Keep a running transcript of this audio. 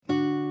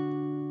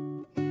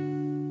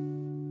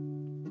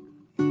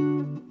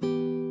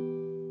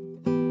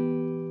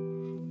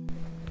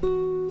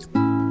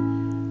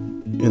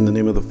In the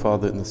name of the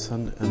Father, and the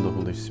Son, and the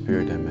Holy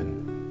Spirit,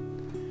 Amen.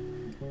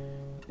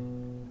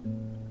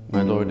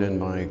 My Lord and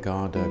my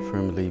God, I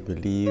firmly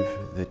believe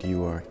that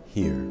you are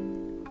here,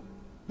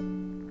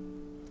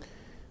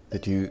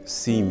 that you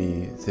see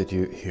me, that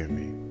you hear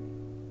me.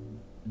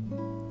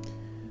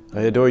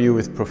 I adore you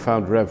with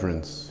profound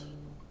reverence.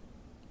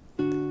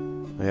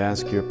 I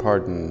ask your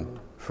pardon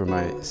for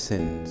my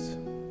sins,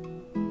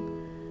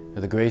 and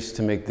the grace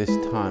to make this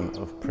time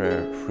of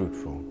prayer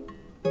fruitful.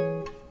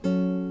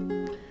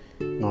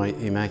 My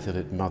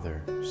Immaculate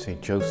Mother, Saint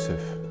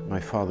Joseph, my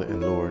Father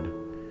and Lord,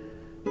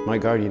 my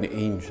guardian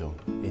angel,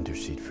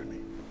 intercede for me.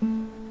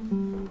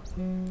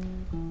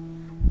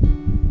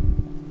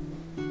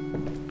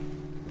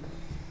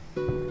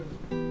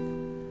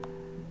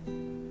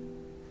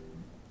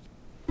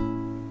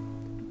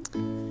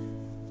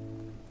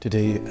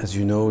 Today, as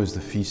you know, is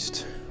the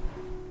feast,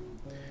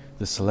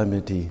 the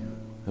solemnity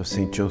of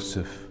Saint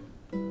Joseph,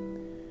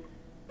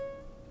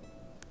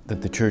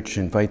 that the Church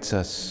invites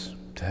us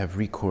to have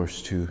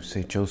recourse to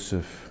Saint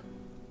Joseph,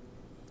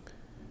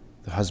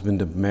 the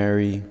husband of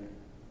Mary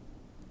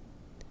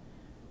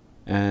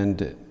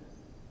and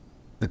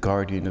the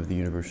guardian of the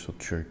universal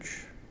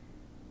Church.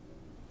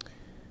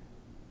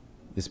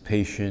 This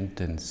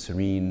patient and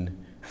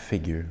serene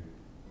figure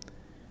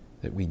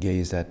that we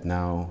gaze at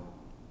now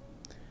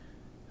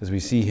as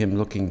we see him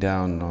looking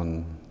down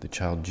on the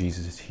child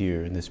Jesus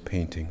here in this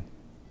painting.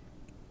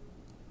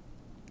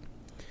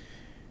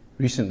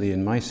 Recently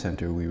in my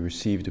center we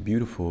received a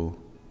beautiful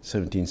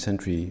 17th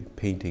century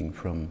painting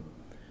from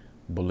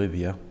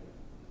Bolivia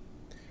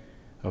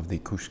of the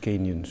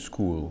Cusqueñan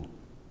school,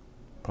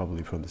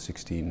 probably from the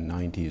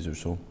 1690s or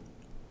so.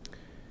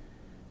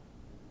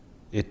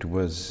 It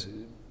was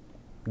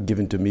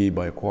given to me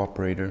by a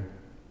cooperator.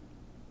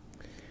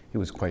 It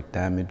was quite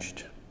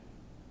damaged,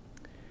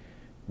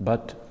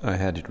 but I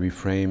had it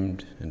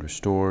reframed and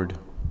restored.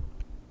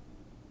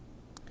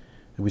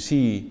 And we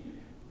see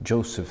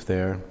Joseph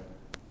there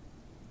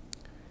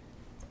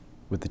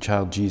with the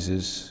child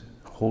Jesus,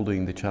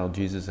 holding the child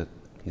Jesus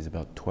he's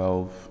about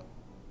 12,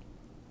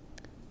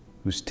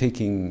 who's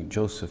taking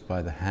Joseph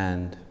by the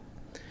hand.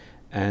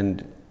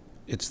 And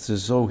it's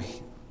as though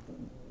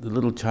the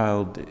little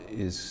child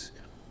is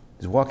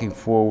walking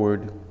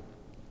forward,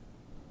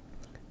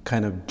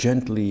 kind of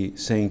gently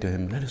saying to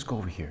him, "Let us go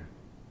over here.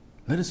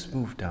 Let us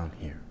move down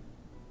here."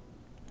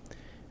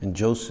 And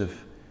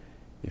Joseph,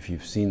 if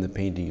you've seen the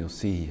painting, you'll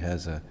see he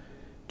has a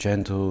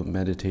gentle,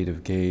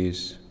 meditative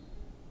gaze,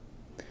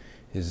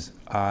 his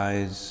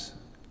eyes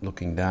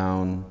looking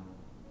down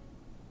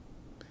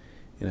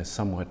in a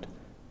somewhat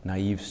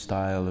naive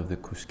style of the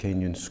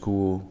Cusqueñan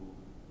school.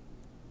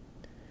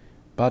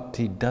 But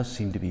he does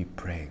seem to be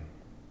praying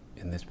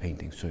in this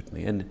painting,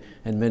 certainly, and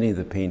many of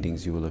the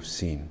paintings you will have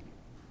seen.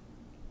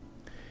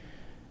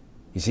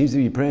 He seems to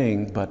be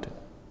praying, but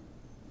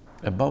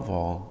above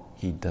all,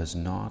 he does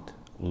not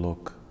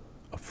look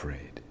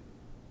afraid.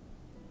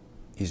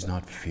 He's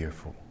not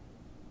fearful.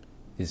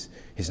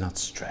 He's not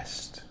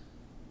stressed.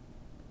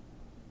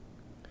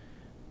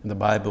 In the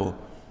Bible,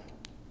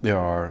 there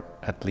are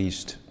at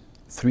least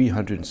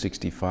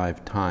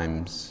 365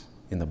 times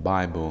in the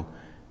Bible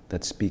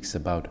that speaks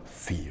about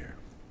fear,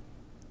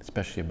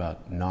 especially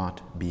about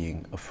not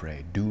being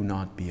afraid. Do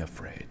not be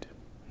afraid.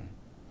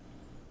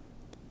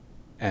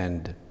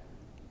 And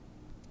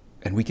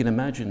we can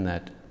imagine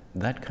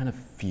that kind of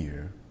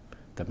fear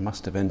that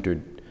must have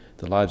entered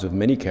the lives of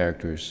many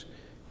characters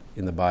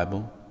in the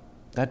Bible,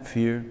 that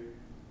fear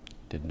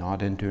did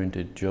not enter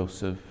into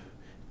Joseph,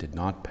 did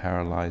not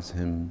paralyze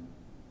him.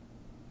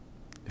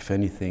 If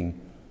anything,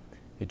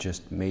 it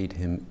just made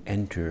him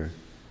enter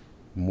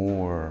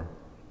more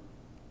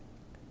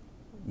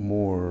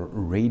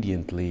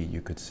radiantly,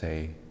 you could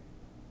say,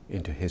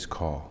 into his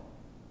call.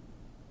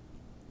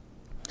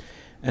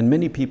 And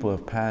many people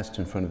have passed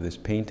in front of this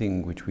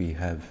painting, which we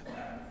have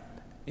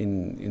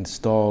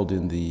installed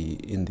in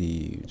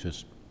the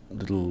just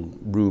little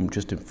room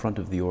just in front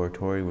of the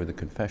oratory where the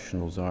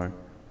confessionals are.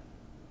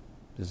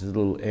 There's a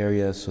little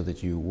area so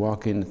that you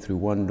walk in through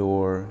one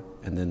door,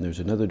 and then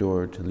there's another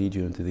door to lead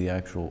you into the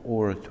actual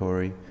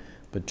oratory.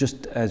 But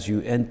just as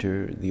you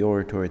enter the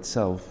oratory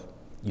itself,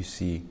 you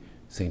see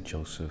Saint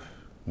Joseph,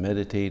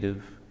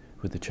 meditative,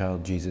 with the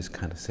child Jesus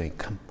kind of saying,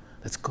 "Come,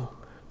 let's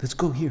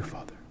go here,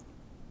 Father."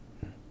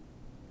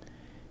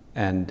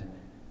 And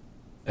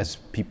as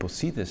people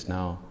see this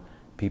now,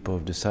 people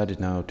have decided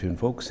now to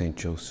invoke Saint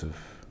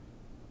Joseph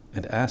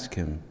and ask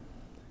him,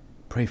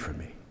 "Pray for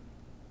me."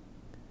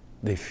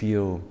 They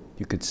feel,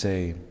 you could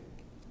say,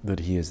 that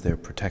he is their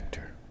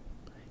protector.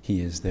 He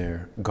is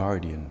their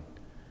guardian.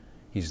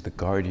 He's the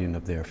guardian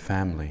of their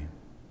family,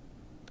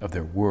 of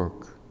their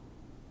work,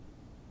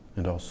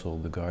 and also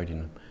the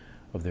guardian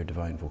of their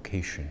divine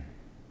vocation.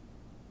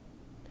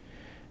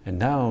 And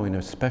now, in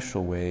a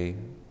special way,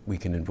 we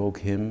can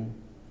invoke him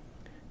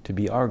to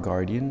be our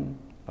guardian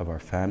of our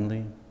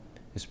family,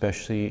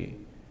 especially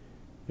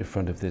in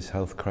front of this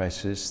health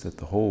crisis that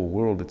the whole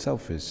world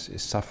itself is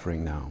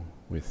suffering now,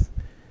 with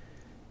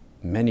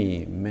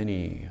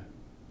many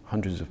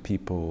hundreds of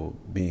people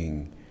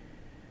being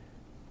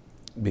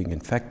being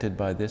infected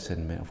by this,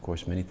 and of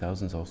course many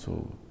thousands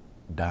also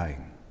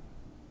dying.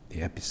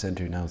 The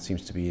epicenter now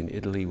seems to be in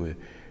Italy, where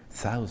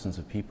thousands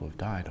of people have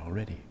died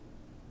already.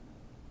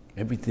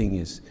 Everything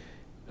is,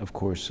 of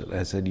course,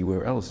 as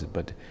anywhere else,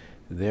 but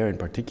there in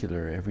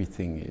particular,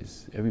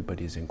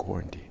 everybody is in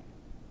quarantine.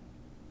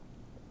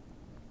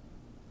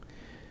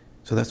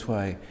 So that's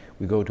why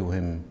we go to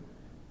him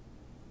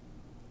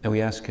and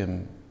we ask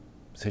him,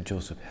 Saint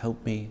Joseph,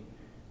 help me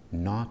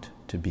not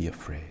to be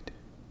afraid.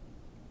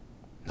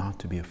 Not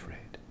to be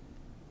afraid.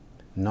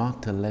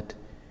 Not to let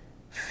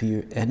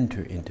fear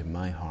enter into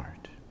my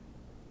heart.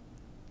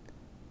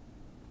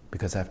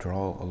 Because after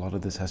all, a lot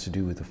of this has to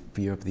do with the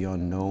fear of the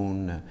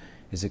unknown.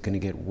 Is it going to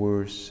get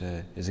worse?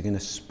 Is it going to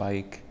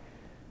spike?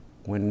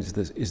 When is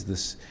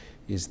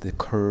the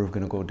curve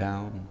going to go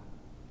down?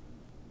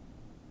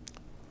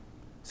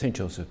 Saint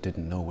Joseph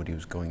didn't know what he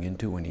was going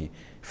into when he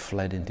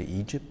fled into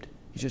Egypt.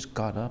 He just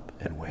got up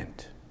and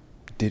went,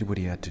 did what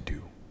he had to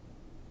do.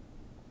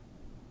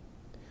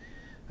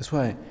 That's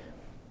why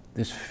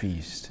this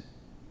feast,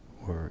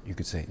 or you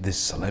could say this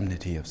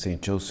solemnity of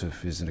Saint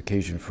Joseph, is an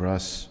occasion for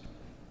us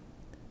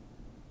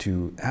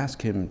to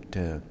ask him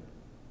to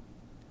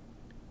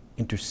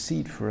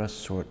intercede for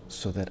us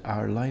so that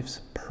our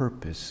life's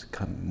purpose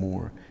come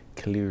more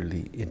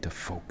clearly into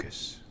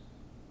focus.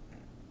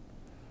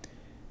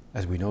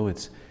 As we know,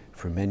 it's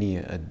for many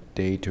a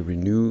day to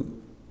renew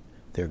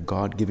their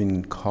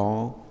God-given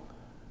call,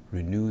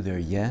 renew their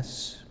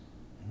yes,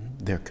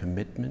 their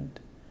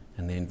commitment,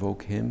 and they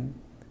invoke him,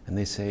 and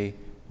they say,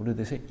 what do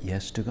they say?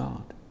 Yes to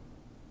God.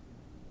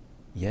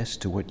 Yes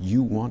to what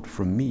you want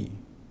from me.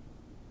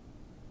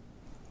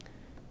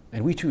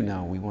 And we too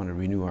now, we want to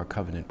renew our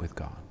covenant with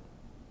God.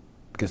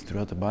 Because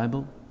throughout the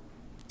Bible,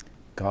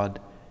 God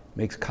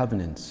makes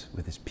covenants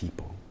with his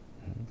people.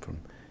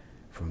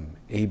 From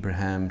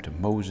Abraham to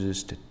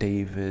Moses to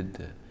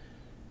David,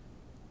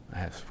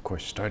 of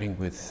course starting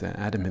with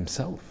Adam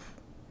himself.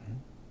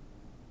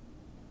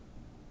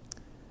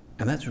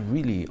 And that's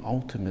really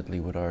ultimately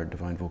what our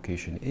divine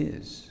vocation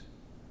is.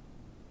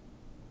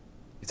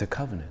 It's a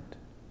covenant.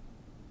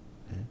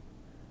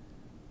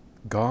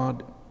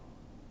 God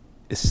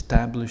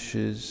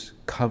establishes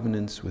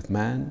covenants with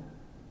man,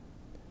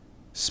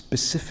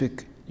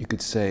 specific, you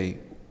could say,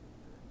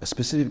 a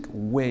specific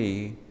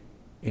way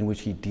in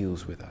which he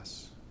deals with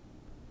us.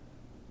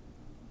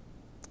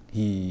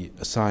 He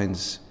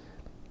assigns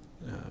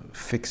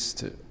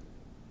fixed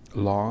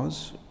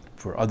laws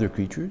for other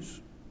creatures.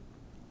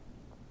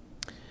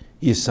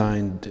 He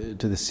assigned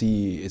to the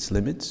sea its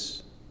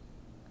limits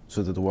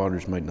so that the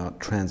waters might not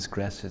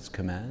transgress its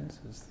commands,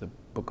 as the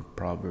book of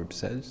Proverbs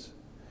says.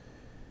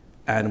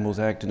 Animals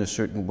act in a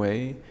certain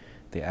way.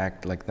 They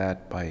act like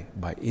that by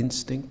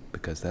instinct,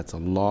 because that's a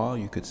law,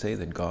 you could say,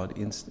 that God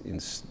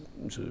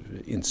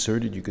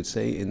inserted, you could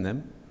say, in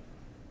them.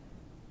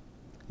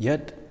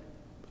 Yet,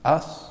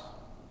 us,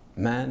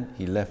 man,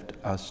 he left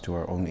us to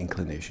our own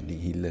inclination.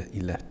 He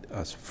left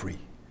us free.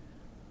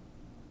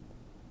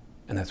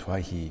 And that's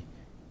why he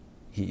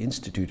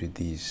instituted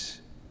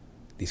these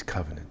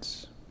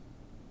covenants.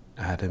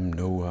 Adam,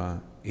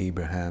 Noah,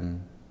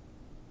 Abraham.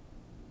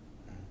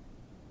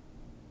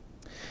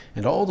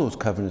 And all those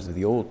covenants of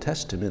the Old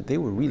Testament, they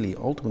were really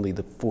ultimately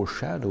the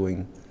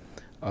foreshadowing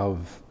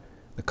of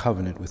the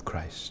covenant with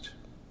Christ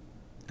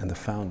and the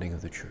founding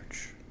of the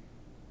church.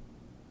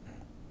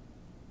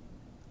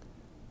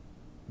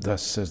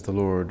 Thus says the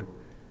Lord,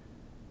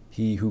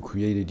 He who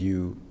created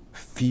you,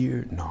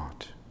 fear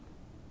not,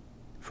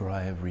 for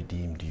I have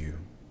redeemed you.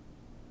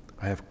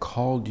 I have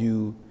called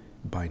you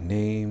by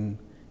name,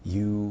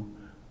 you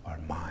are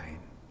mine.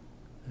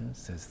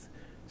 Says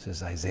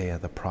Isaiah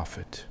the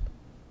prophet.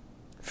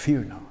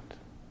 Fear not,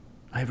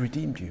 I have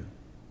redeemed you.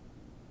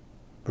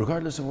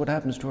 Regardless of what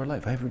happens to our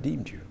life, I have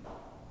redeemed you.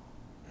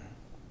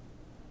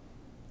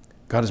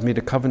 God has made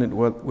a covenant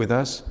with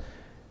us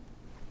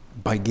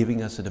by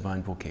giving us a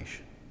divine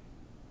vocation.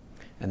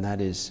 And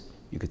that is,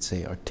 you could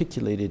say,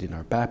 articulated in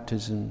our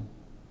baptism.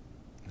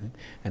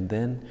 And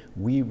then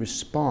we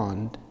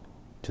respond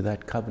to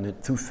that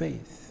covenant through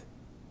faith.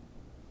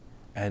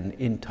 And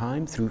in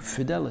time, through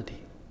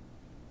fidelity.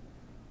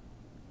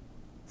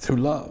 Through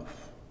love.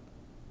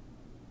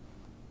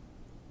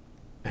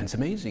 And it's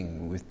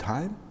amazing, with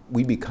time,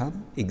 we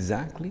become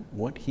exactly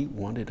what He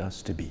wanted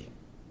us to be,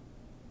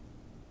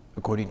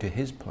 according to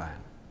His plan.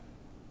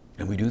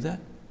 And we do that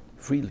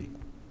freely.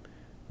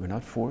 We're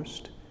not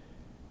forced.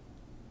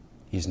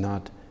 He's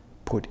not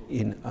put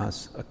in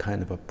us a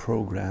kind of a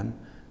program,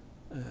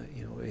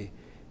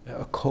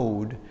 a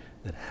code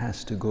that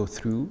has to go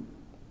through.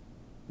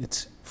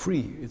 It's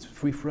free. It's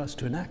free for us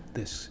to enact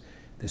this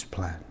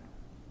plan.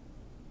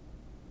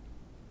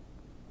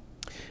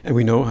 And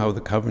we know how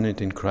the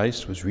covenant in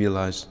Christ was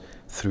realized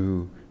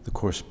through the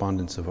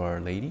correspondence of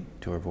Our Lady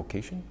to her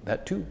vocation.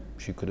 That too,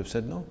 she could have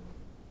said no.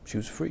 She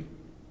was free.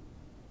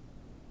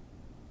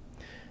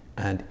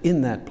 And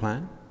in that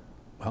plan,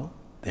 well,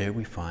 there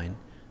we find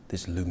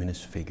this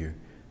luminous figure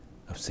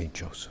of Saint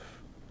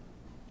Joseph.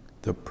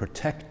 The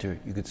protector,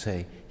 you could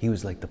say, he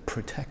was like the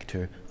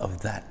protector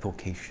of that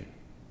vocation.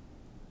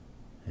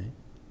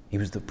 He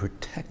was the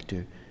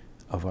protector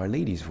of Our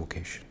Lady's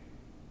vocation.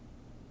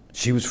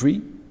 She was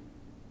free,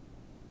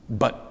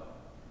 but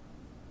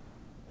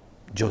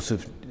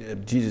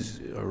Jesus,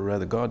 or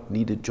rather God,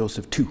 needed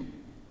Joseph too.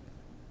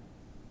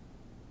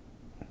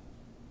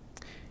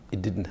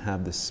 It didn't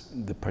have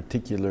the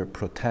particular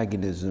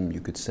protagonism,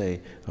 you could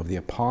say, of the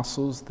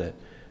apostles, that,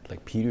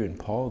 like Peter and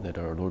Paul, that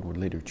our Lord would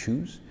later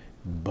choose,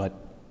 but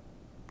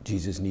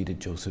Jesus needed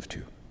Joseph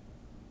too.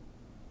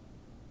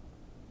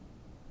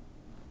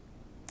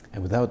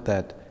 And without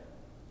that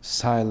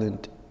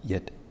silent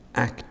yet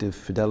active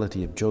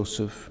fidelity of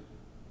Joseph,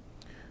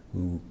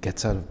 who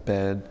gets out of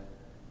bed,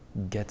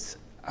 gets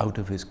out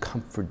of his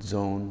comfort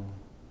zone,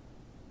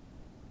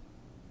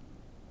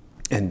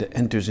 and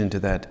enters into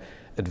that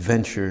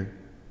adventure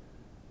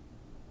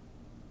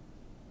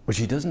which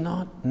he does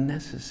not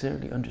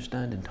necessarily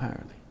understand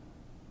entirely.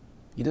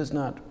 He does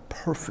not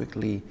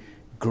perfectly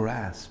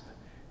grasp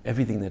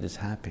everything that is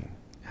happening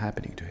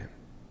to him.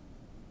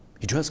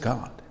 He trusts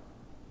God.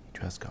 He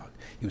trusts God.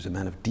 He was a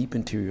man of deep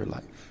interior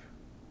life.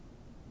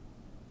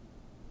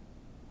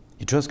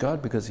 He trusts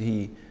God because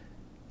he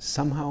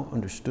somehow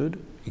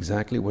understood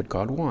exactly what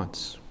God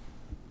wants,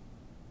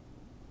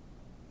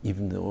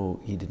 even though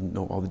he didn't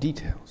know all the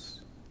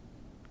details.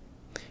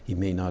 He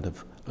may not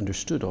have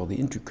understood all the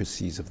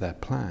intricacies of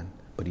that plan,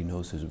 but he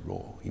knows his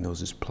role, he knows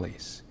his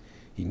place.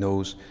 He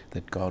knows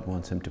that God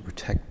wants him to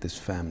protect this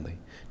family,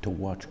 to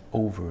watch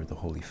over the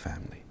Holy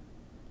Family,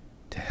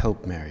 to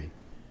help Mary,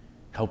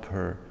 help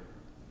her,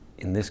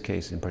 in this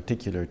case in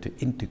particular, to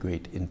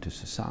integrate into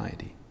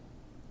society.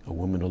 A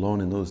woman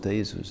alone in those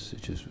days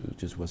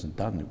just wasn't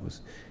done. It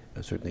was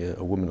certainly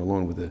a woman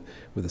alone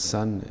with a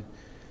son.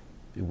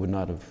 It would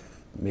not have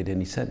made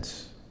any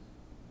sense.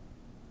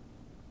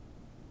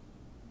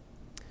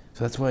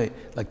 So that's why,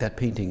 like that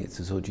painting, it's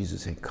as though Jesus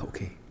is saying,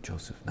 okay,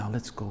 Joseph, now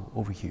let's go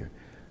over here.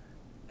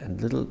 And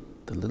the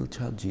little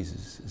child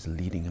Jesus is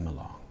leading him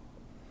along.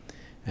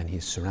 And he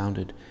is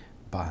surrounded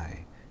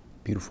by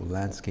beautiful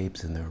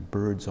landscapes, and there are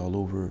birds all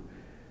over,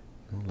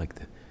 like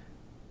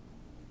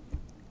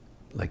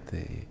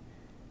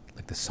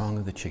the song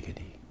of the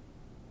chickadee.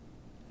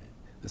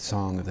 The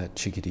song of that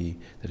chickadee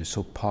that is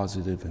so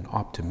positive and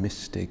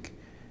optimistic,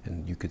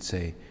 and you could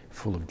say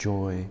full of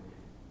joy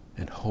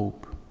and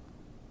hope.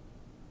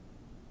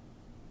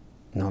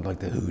 Not like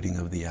the hooting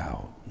of the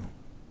owl. No.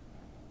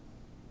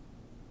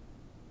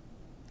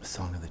 The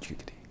song of the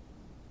chickadee.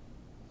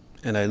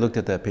 And I looked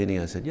at that painting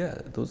and I said, yeah,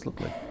 those look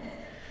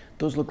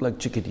like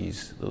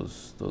chickadees,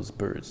 those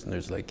birds. And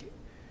there's like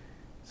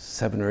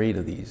 7 or 8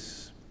 of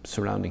these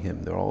surrounding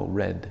him. They're all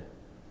red.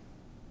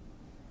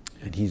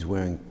 And he's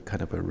wearing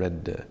kind of a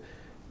red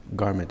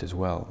garment as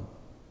well.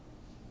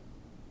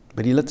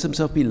 But he lets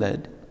himself be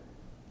led,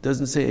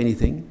 doesn't say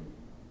anything.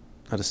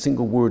 Not a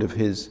single word of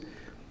his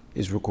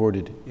is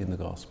recorded in the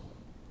gospel.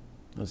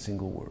 Not a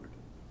single word.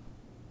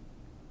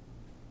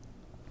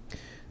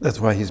 That's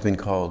why he's been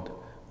called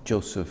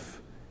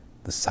Joseph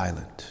the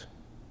Silent.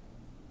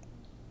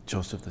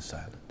 Joseph the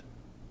Silent.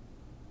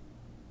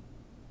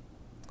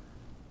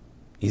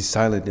 He's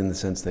silent in the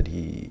sense that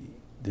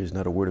there's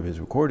not a word of his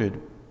recorded,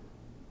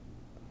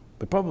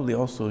 but probably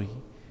also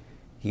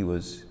he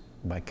was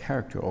by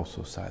character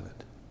also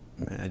silent.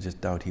 I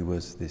just doubt he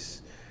was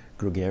this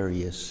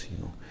gregarious,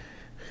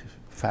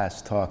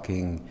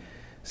 fast-talking,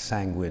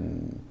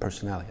 sanguine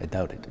personality. I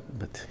doubt it,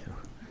 but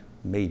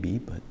maybe.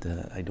 But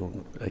I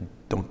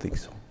don't think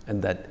so.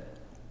 And that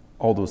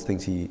all those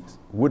things he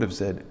would have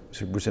said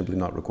were simply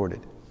not recorded.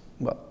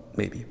 Well,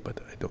 maybe, but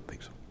I don't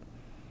think so.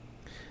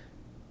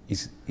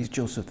 He's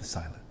Joseph the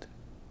Silent.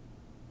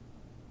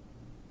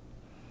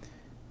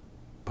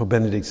 Pope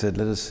Benedict said,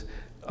 "Let us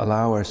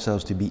allow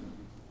ourselves to be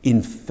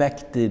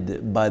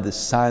infected by the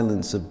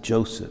silence of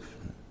Joseph."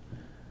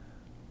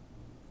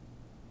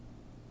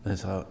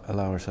 Let's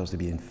allow ourselves to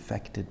be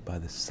infected by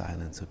the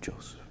silence of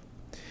Joseph.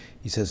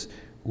 He says,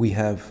 we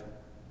have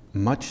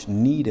much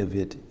need of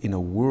it in a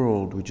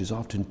world which is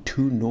often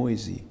too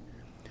noisy,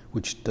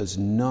 which does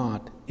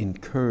not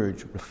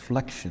encourage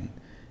reflection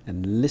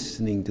and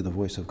listening to the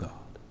voice of God.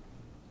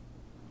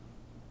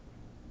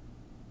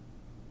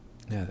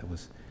 Yeah, that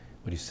was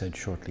what he said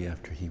shortly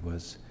after he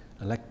was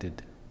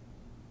elected.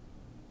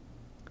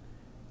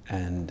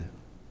 And,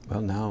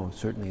 well, now,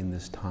 certainly in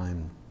this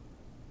time,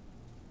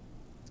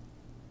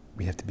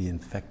 we have to be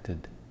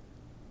infected,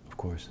 of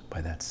course, by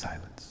that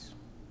silence,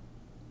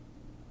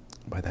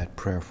 by that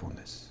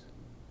prayerfulness.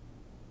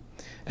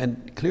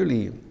 And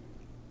clearly,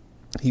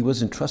 he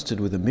was entrusted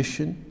with a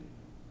mission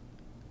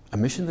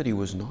that he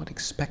was not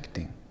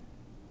expecting.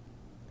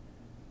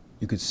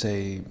 You could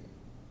say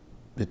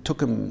it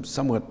took him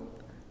somewhat,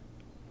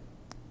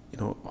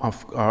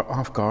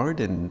 off guard,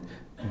 and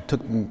it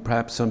took him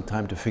perhaps some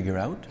time to figure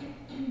out.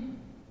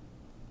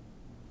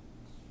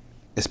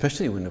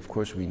 Especially when, of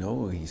course, we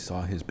know he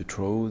saw his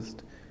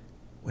betrothed,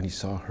 when he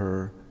saw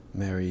her,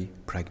 Mary,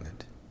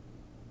 pregnant.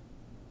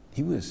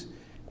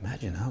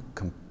 Imagine how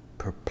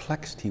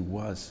perplexed he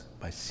was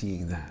by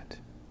seeing that.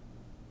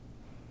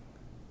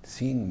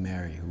 Seeing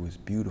Mary, who was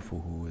beautiful,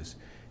 who was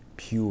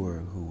pure,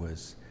 who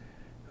was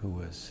who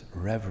was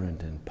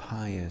reverent and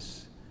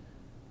pious,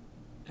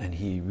 and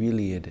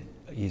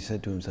he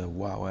said to himself,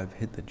 wow, I've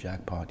hit the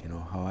jackpot,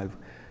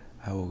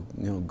 how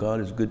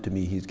God is good to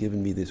me, he's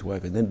given me this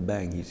wife, and then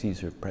bang, he sees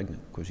her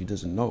pregnant. Of course, he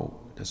doesn't know.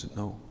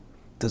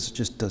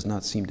 Just does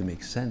not seem to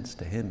make sense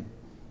to him.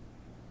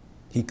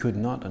 He could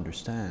not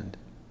understand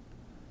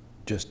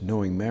just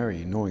knowing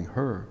Mary, knowing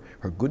her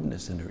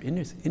goodness and her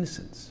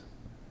innocence.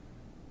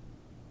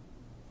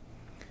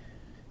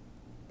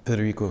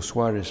 Federico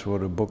Soares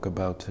wrote a book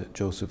about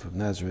Joseph of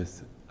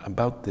Nazareth,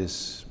 about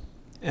this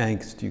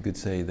angst, you could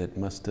say, that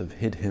must have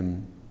hit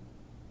him.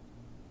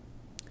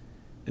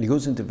 And he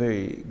goes into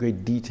very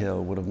great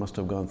detail what must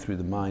have gone through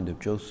the mind of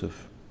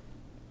Joseph.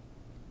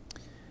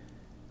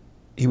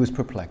 He was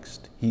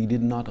perplexed. He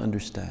did not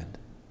understand.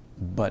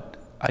 But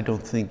I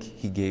don't think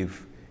he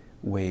gave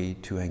way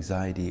to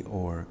anxiety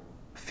or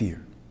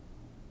fear.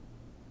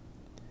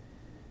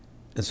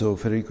 And so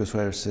Federico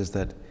Soares says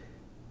that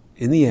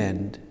in the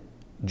end,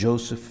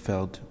 Joseph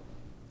felt,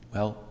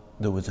 well,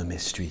 there was a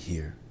mystery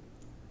here,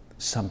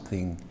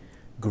 something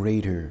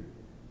greater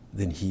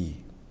than he.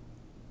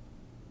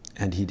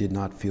 And he did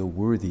not feel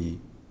worthy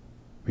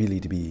really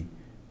to be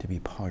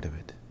part of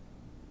it.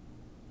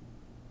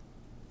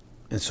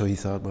 And so he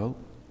thought, well,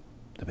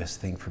 the best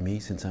thing for me,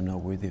 since I'm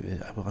not worthy,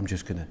 I'm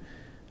just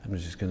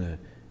gonna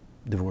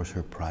divorce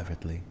her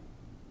privately,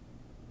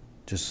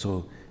 just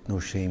so no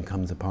shame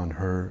comes upon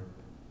her.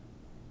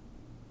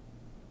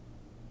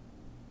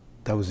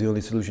 That was the only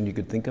solution he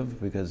could think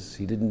of, because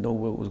he didn't know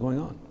what was going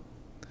on.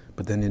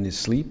 But then in his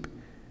sleep,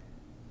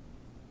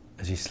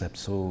 as he slept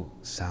so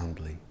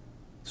soundly,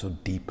 so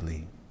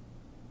deeply,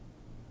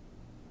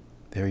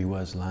 there he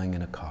was lying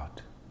in a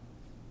cot,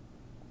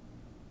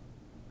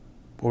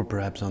 or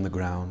perhaps on the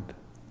ground.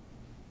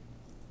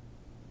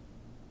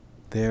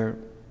 There,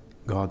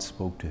 God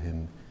spoke to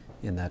him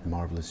in that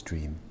marvelous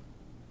dream,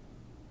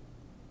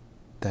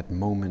 that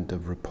moment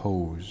of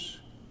repose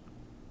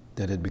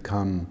that had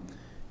become,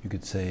 you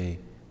could say,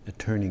 a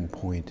turning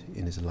point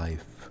in his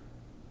life.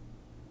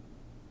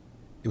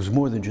 It was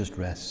more than just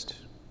rest.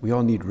 We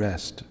all need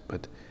rest,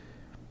 but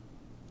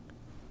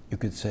you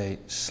could say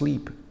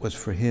sleep was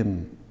for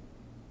him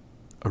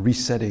a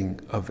resetting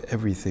of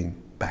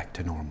everything back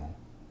to normal,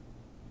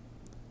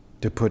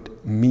 to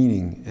put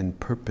meaning and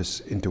purpose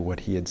into what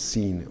he had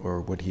seen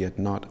or what he had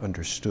not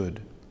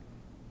understood.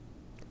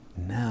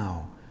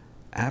 Now,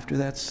 after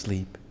that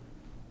sleep,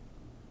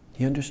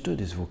 he understood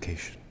his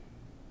vocation.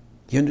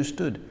 He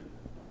understood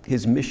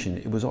his mission.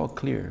 It was all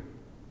clear.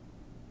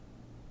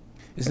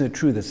 Isn't it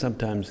true that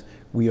sometimes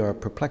we are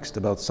perplexed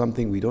about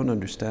something we don't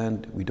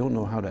understand, we don't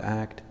know how to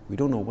act, we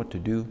don't know what to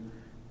do?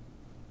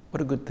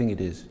 What a good thing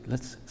it is.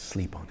 Let's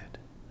sleep on it.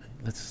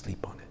 Let's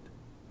sleep on it.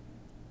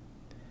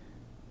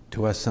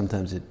 To us,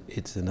 sometimes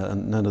it's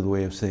another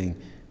way of saying,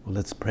 well,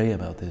 let's pray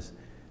about this.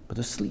 But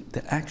to sleep,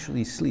 to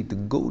actually sleep, to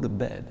go to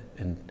bed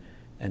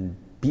and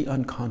be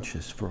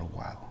unconscious for a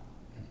while.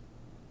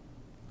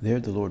 There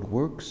the Lord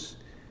works.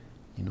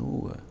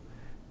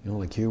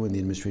 Like here when the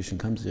administration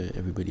comes,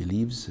 everybody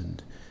leaves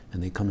and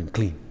they come and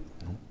clean.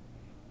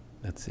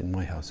 That's in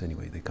my house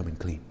anyway, they come and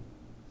clean.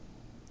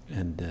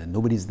 And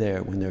nobody's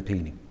there when they're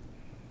cleaning.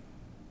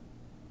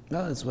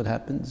 Well, that's what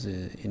happens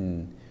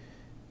in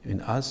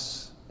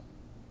us.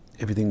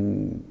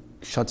 Everything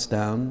shuts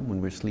down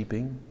when we're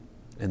sleeping,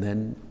 and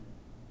then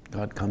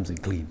God comes and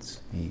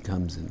cleans. He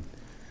comes and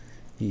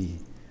He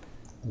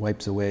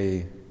wipes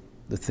away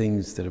the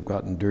things that have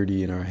gotten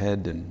dirty in our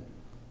head and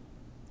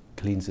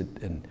cleans it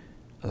and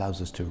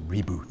allows us to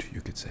reboot,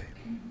 you could say.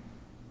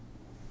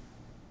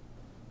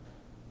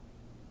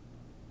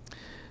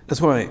 That's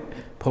why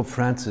Pope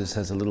Francis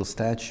has a little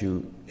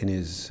statue in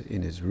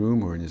his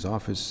room or in his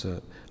office,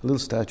 a little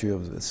statue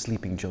of the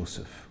sleeping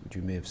Joseph, which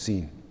you may have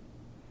seen.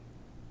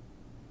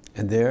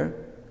 And there,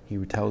 he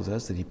tells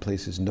us that he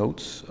places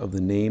notes of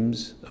the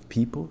names of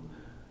people,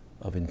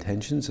 of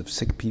intentions of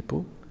sick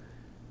people.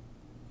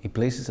 He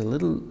places a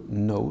little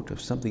note of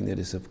something that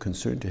is of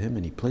concern to him,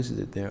 and he places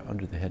it there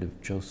under the head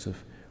of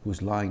Joseph,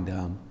 who's lying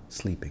down,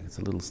 sleeping. It's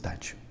a little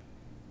statue.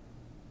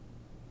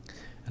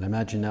 And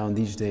imagine now in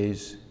these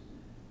days,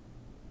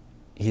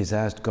 he has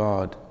asked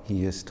God,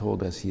 he has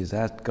told us, he has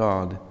asked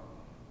God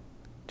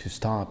to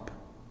stop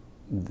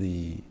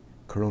the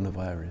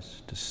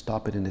coronavirus, to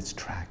stop it in its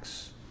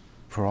tracks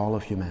for all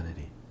of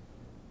humanity.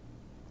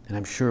 And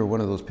I'm sure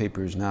one of those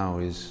papers now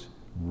is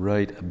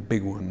a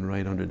big one,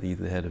 right underneath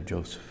the head of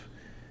Joseph.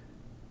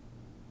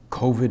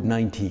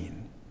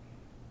 COVID-19.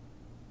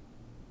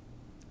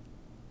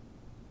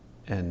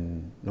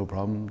 And no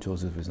problem,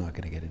 Joseph is not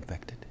going to get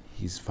infected.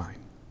 He's fine.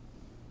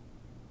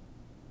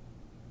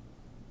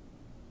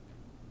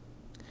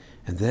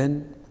 And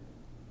then,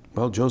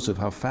 well, Joseph,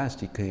 how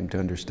fast he came to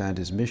understand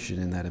his mission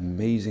in that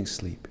amazing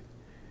sleep.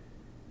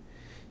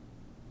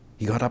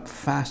 He got up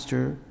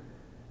faster,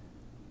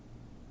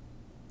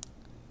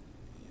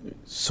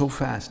 so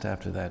fast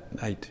after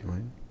that night,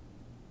 right?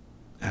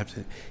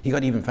 He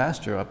got even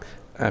faster up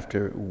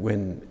after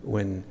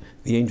when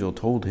the angel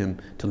told him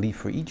to leave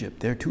for Egypt.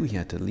 There too he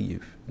had to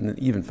leave, and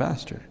even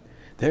faster.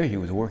 There he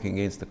was working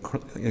against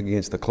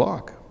the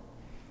clock.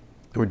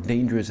 There were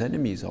dangerous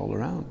enemies all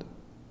around.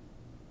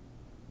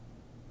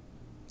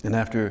 And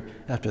after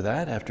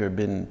that, after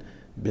been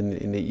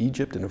in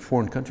Egypt, in a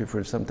foreign country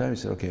for some time, he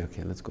said, okay,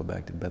 let's go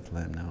back to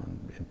Bethlehem now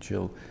and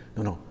chill.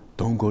 No,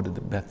 don't go to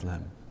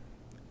Bethlehem.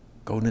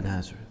 Go to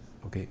Nazareth.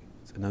 Okay,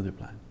 it's another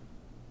plan.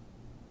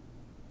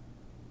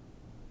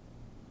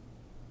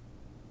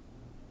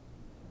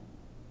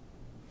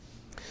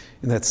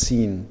 In that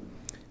scene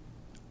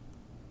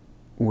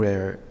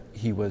where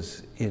he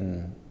was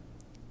in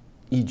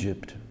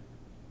Egypt,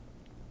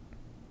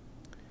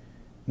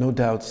 no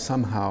doubt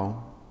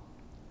somehow,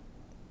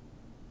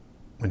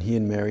 when he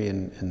and Mary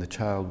and the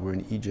child were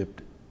in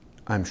Egypt,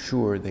 I'm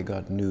sure they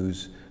got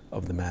news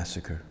of the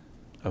massacre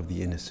of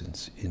the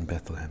innocents in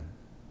Bethlehem.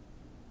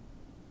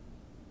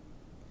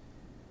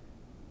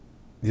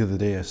 The other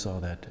day I saw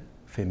that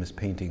famous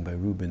painting by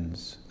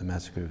Rubens, The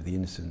Massacre of the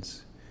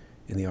Innocents,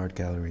 in the Art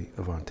Gallery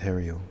of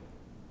Ontario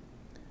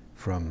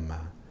from,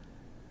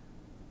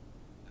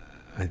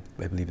 I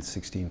believe it's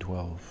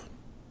 1612.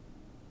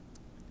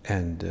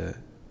 And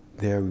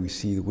there we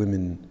see the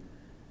women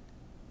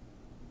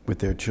with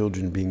their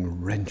children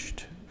being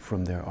wrenched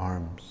from their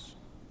arms.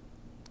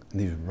 And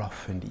these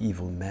rough and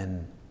evil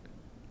men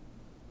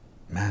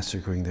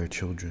massacring their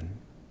children.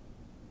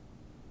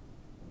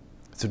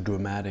 It's a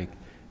dramatic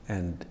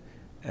and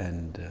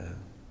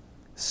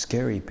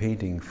scary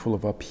painting full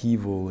of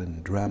upheaval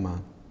and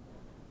drama.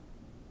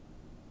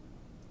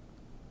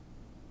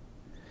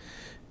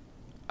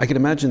 I can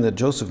imagine that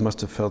Joseph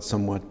must have felt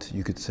somewhat,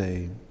 you could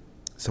say,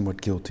 somewhat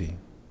guilty,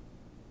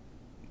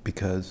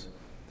 because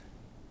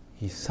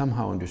he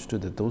somehow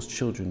understood that those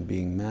children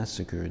being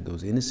massacred,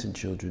 those innocent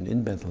children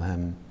in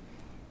Bethlehem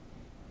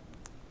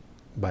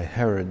by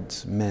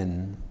Herod's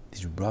men,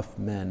 these rough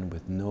men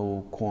with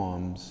no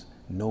qualms,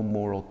 no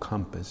moral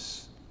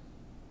compass.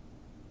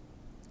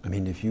 I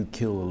mean, if you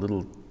kill a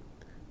little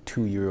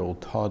 2-year-old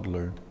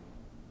toddler,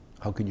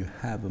 how can you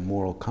have a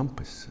moral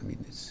compass? I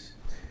mean,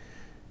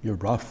 you're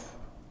rough.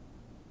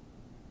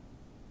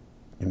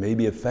 You may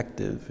be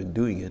effective in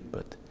doing it,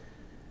 but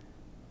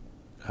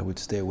I would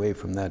stay away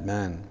from that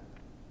man.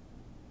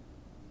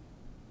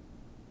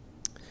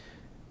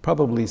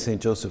 Probably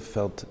St. Joseph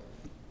felt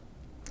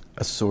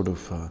a sort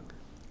of,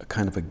 a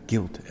kind of a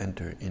guilt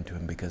enter into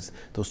him, because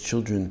those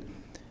children,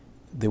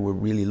 they were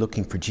really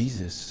looking for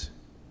Jesus.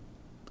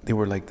 They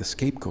were like the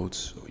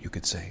scapegoats, you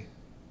could say.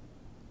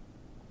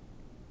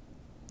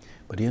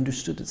 But he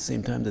understood at the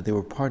same time that they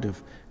were part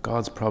of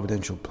God's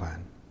providential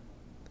plan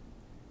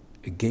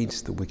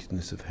against the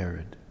wickedness of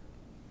Herod,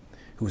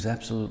 who was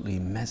absolutely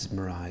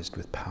mesmerized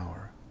with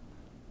power,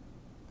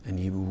 and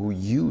who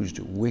used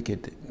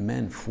wicked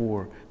men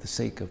for the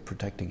sake of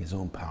protecting his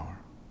own power.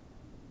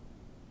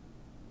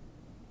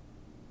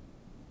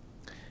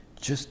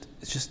 It's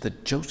just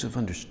that Joseph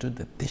understood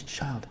that this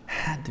child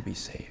had to be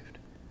saved,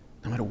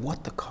 no matter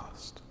what the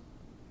cost.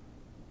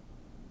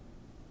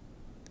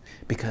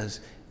 Because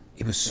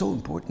it was so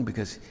important,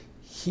 because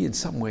he in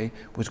some way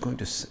was going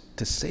to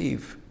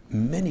save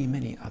many,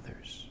 many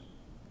others.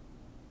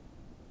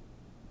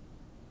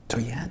 So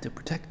he had to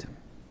protect him,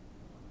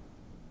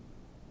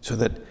 so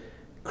that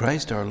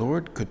Christ our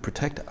Lord could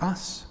protect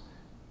us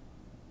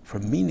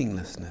from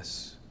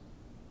meaninglessness,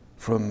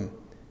 from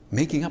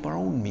making up our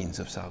own means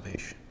of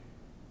salvation.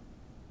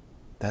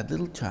 That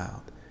little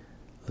child,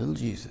 little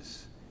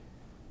Jesus,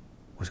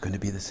 was going to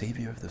be the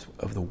Savior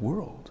of the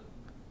world.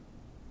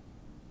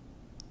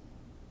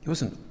 He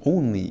wasn't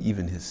only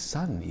even his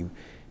son, he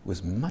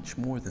was much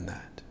more than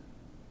that.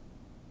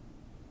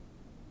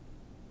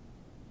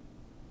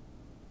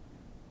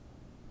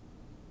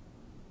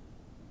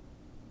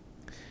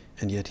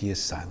 And yet he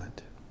is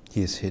silent.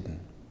 He is hidden.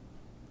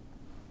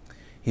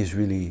 He is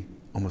really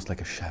almost like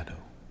a shadow.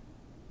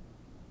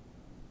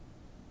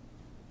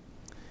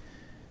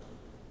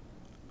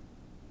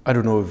 I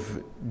don't know if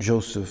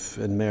Joseph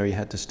and Mary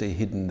had to stay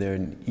hidden there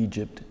in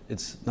Egypt.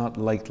 It's not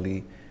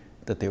likely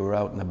that they were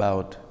out and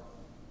about.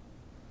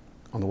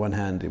 On the one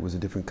hand, it was a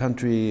different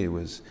country, it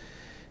was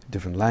a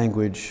different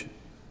language.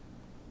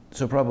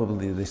 So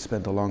probably they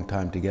spent a long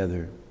time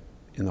together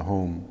in the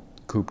home,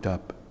 cooped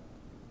up.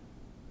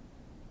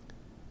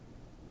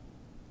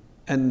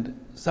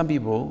 And some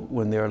people,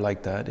 when they're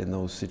like that in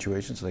those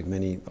situations, like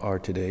many are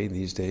today,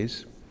 these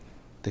days,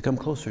 they come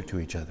closer to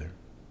each other.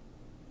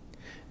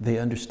 They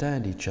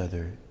understand each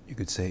other, you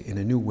could say, in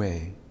a new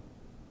way.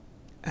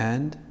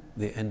 And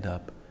they end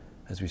up,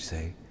 as we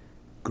say,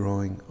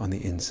 growing on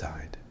the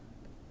inside.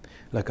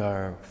 Like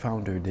our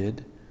founder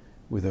did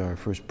with our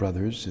first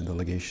brothers in the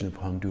legation of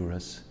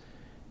Honduras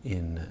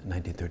in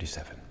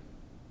 1937.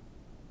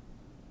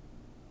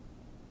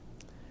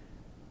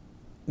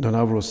 Don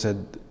Alvaro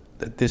said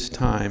that this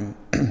time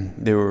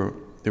there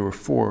were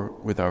 4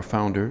 with our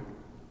founder,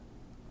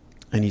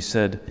 and he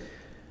said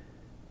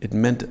it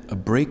meant a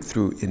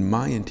breakthrough in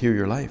my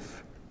interior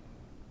life,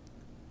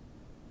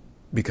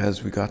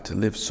 because we got to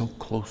live so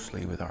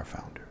closely with our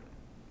founder.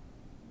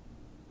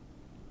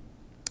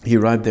 He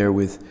arrived there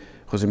with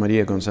Jose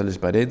Maria González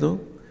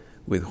Barredo,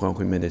 with Juan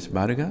Jiménez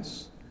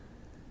Vargas,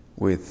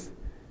 with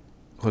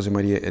Jose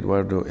Maria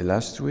Eduardo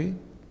Elastui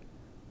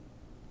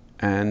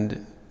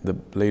and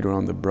later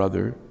on the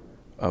brother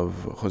of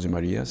Jose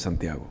Maria,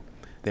 Santiago.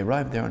 They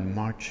arrived there on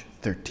March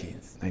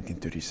 13th,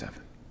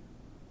 1937.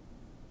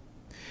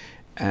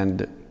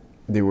 And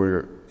they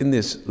were in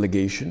this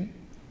legation,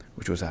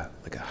 which was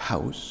like a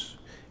house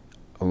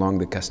along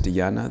the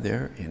Castellana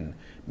there in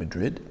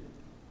Madrid.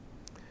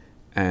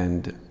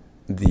 And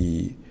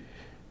the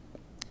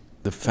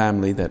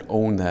family that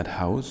owned that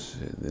house,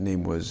 the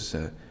name was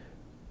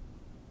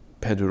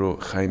Pedro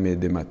Jaime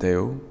de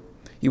Mateo.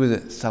 He was a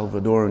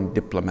Salvadoran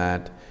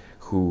diplomat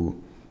who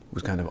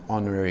was kind of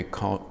honorary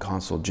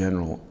consul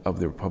general of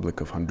the Republic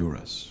of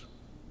Honduras.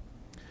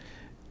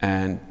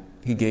 And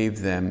he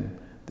gave them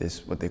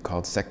this, what they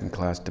called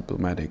second-class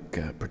diplomatic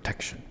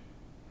protection.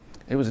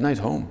 It was a nice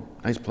home,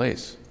 nice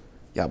place.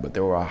 Yeah, but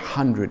there were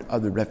 100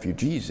 other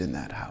refugees in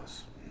that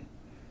house.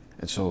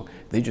 And so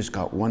they just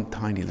got one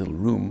tiny little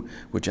room,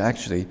 which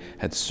actually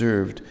had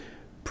served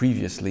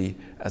previously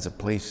as a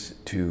place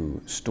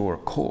to store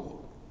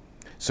coal.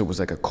 So it was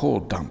like a coal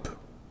dump.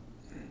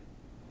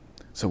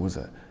 So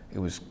it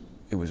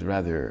was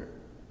rather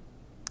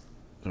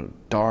sort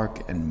of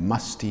dark and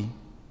musty,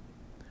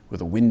 with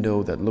a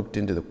window that looked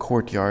into the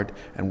courtyard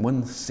and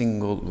one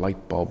single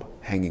light bulb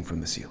hanging from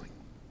the ceiling.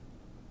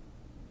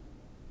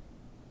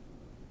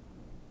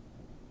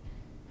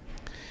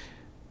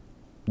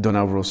 Don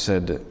Alvaro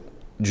said,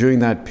 "During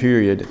that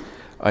period,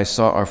 I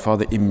saw our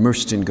Father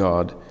immersed in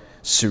God,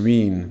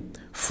 serene,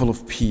 full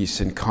of peace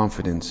and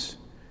confidence,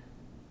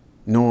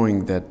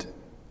 knowing that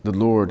the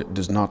Lord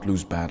does not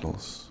lose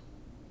battles.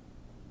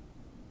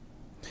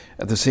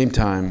 At the same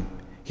time,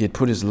 he had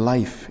put his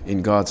life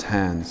in God's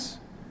hands.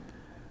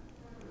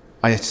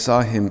 I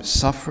saw him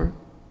suffer,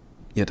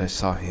 yet I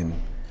saw him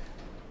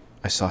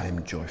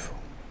joyful.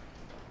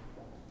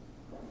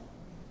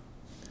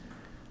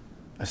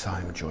 I saw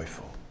him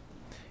joyful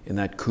in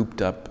that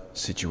cooped up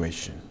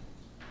situation.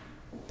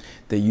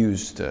 They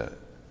used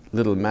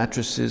little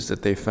mattresses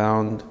that they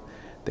found.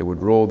 They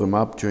would roll them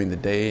up during the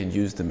day and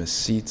use them as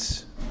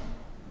seats.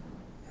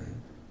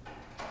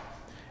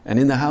 And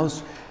in the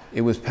house,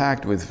 it was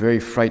packed with very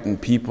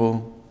frightened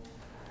people.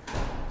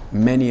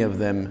 Many of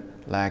them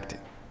lacked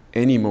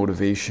any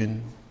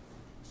motivation.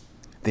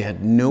 They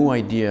had no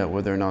idea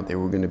whether or not they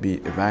were going to be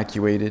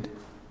evacuated.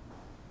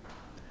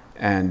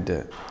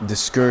 And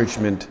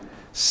discouragement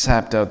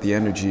sapped out the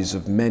energies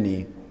of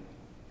many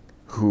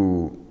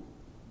who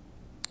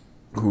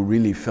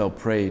really fell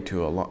prey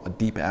to a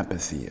deep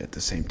apathy at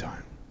the same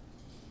time.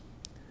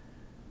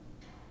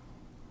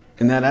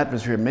 In that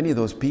atmosphere, many of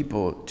those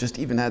people just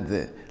even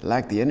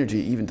lacked the energy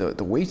even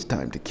to waste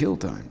time, to kill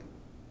time.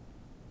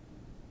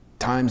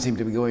 Time seemed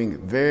to be going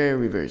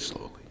very, very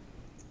slowly.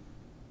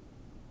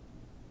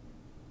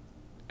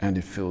 And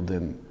it filled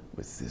them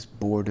with this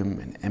boredom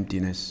and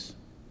emptiness.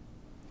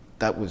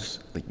 That was,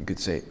 like you could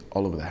say,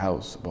 all over the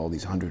house of all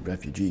these 100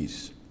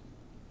 refugees.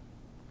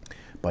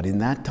 But in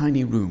that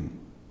tiny room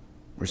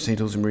where St.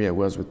 Josemaria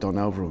was with Don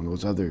Alvaro and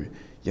those other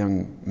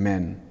young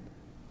men,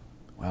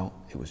 well,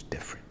 it was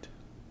different.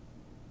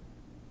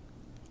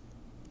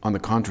 On the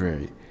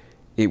contrary,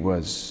 it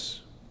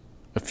was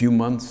a few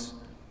months,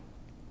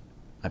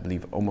 I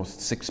believe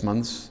almost 6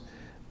 months,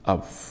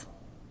 of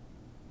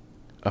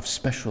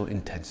special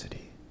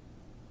intensity,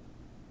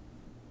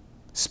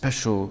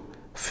 special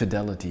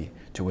fidelity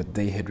to what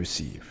they had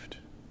received.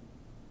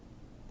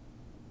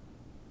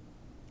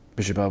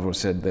 Bishop Alvaro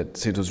said that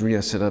St.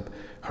 Josemaria set up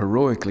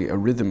heroically a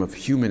rhythm of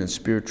human and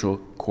spiritual,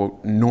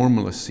 quote,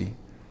 normalcy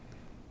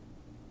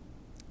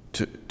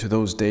to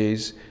those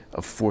days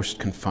of forced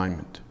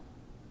confinement,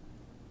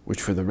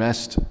 which for the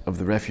rest of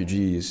the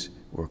refugees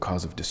were a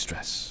cause of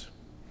distress.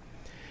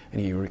 And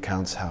he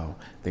recounts how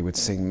they would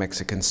sing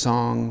Mexican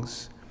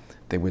songs,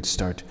 they would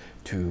start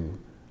to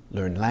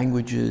learn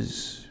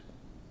languages.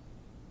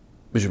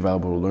 Bishop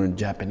Alvaro learned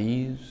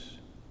Japanese,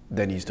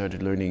 then he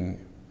started learning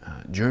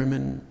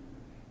German.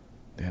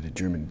 They had a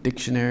German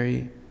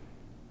dictionary.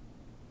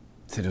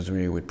 St.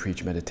 Josemaria would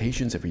preach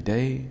meditations every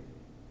day.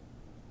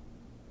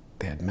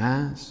 They had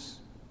Mass.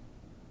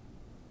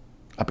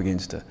 Up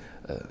against you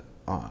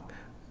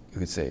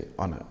could say,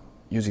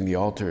 using the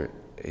altar,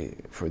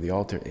 for the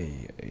altar,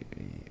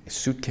 a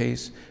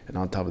suitcase, and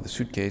on top of the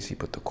suitcase he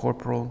put the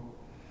corporal,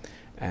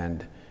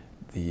 and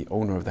the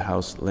owner of the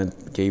house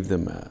gave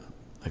them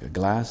like a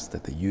glass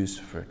that they used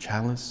for a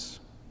chalice.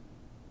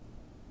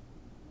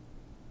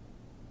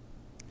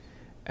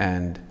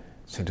 And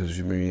St.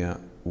 Josemaria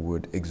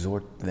would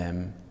exhort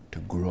them to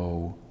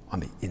grow on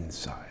the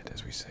inside,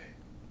 as we say.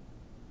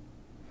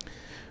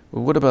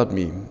 Well, what about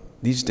me?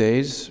 These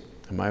days,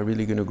 am I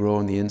really going to grow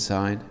on the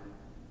inside?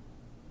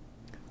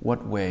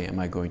 What way am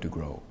I going to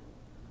grow?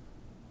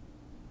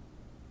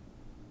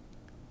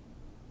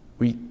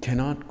 We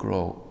cannot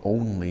grow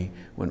only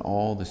when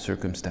all the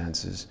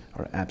circumstances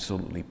are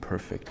absolutely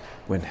perfect,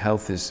 when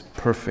health is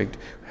perfect,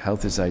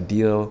 health is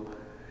ideal,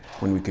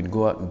 when we can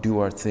go out and do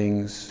our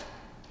things.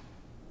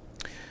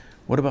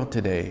 What about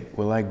today?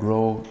 Will I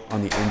grow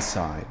on the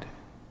inside?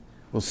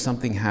 Will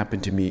something happen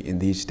to me in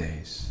these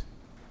days?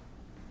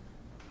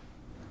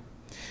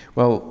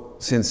 Well,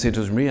 since Saint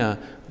Josemaria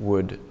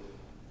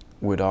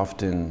would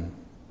often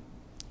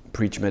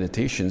preach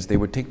meditations, they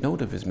would take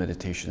note of his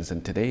meditations,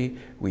 and today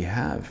we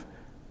have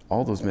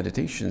all those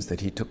meditations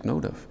that he took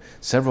note of.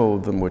 Several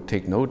of them would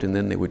take note, and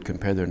then they would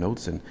compare their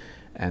notes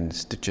and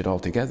stitch it all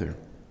together.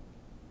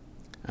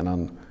 And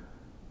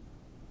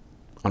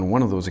on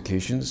one of those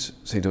occasions,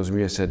 Saint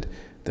Josemaria said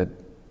that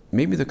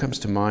maybe there comes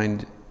to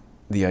mind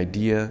the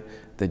idea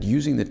that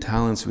using the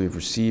talents we have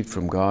received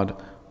from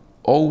God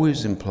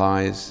always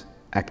implies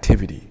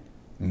activity,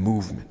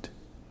 movement.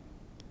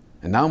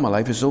 And now my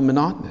life is so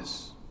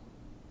monotonous.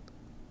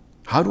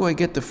 How do I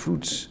get the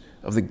fruits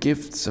of the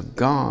gifts of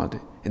God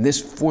in this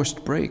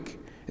forced break,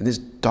 in this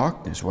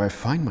darkness where I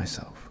find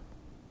myself?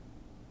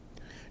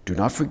 Do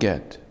not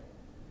forget,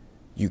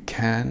 you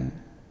can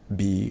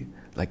be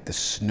like the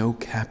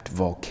snow-capped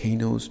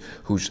volcanoes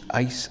whose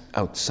ice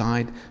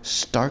outside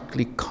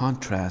starkly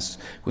contrasts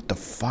with the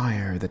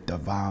fire that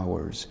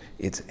devours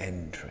its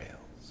entrails.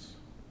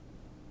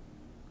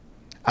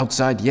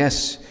 Outside,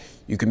 yes,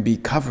 you can be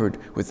covered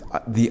with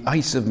the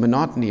ice of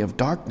monotony, of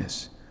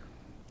darkness.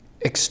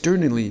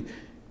 Externally,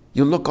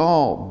 you look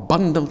all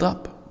bundled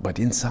up, but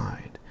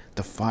inside,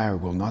 the fire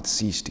will not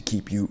cease to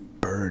keep you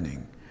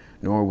burning,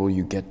 nor will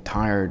you get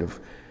tired of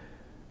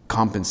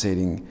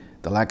compensating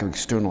the lack of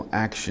external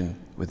action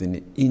with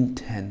an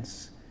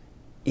intense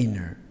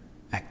inner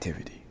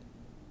activity.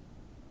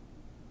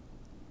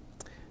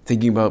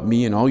 Thinking about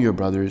me and all your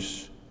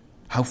brothers,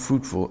 how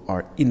fruitful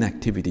our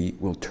inactivity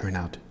will turn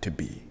out to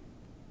be.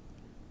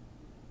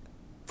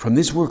 From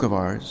this work of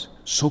ours,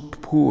 so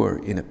poor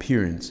in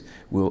appearance,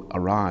 will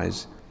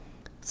arise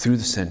through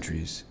the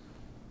centuries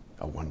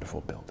a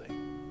wonderful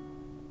building.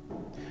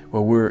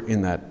 Well, we're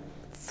in that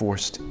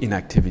forced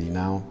inactivity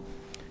now,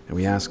 and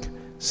we ask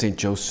Saint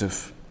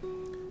Joseph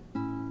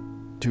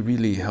to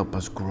really help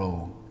us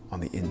grow on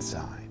the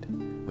inside,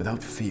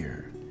 without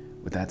fear,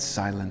 with that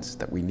silence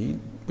that we need,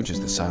 which is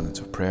the silence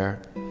of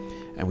prayer,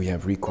 and we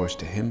have recourse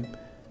to him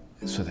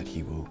so that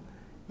he will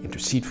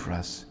intercede for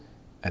us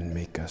and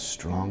make us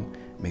strong,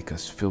 make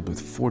us filled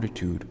with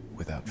fortitude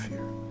without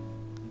fear.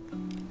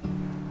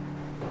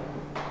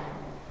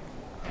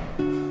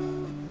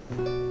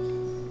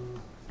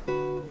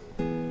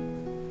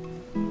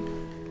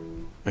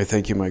 I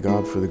thank you, my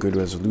God, for the good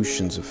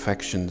resolutions,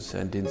 affections,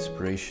 and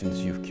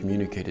inspirations you've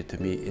communicated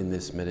to me in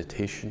this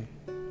meditation.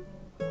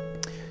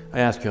 I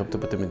ask you help to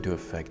put them into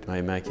effect. My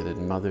Immaculate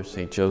Mother,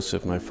 Saint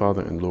Joseph, my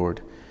Father and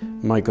Lord,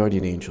 my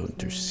guardian angel,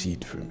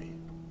 intercede for me.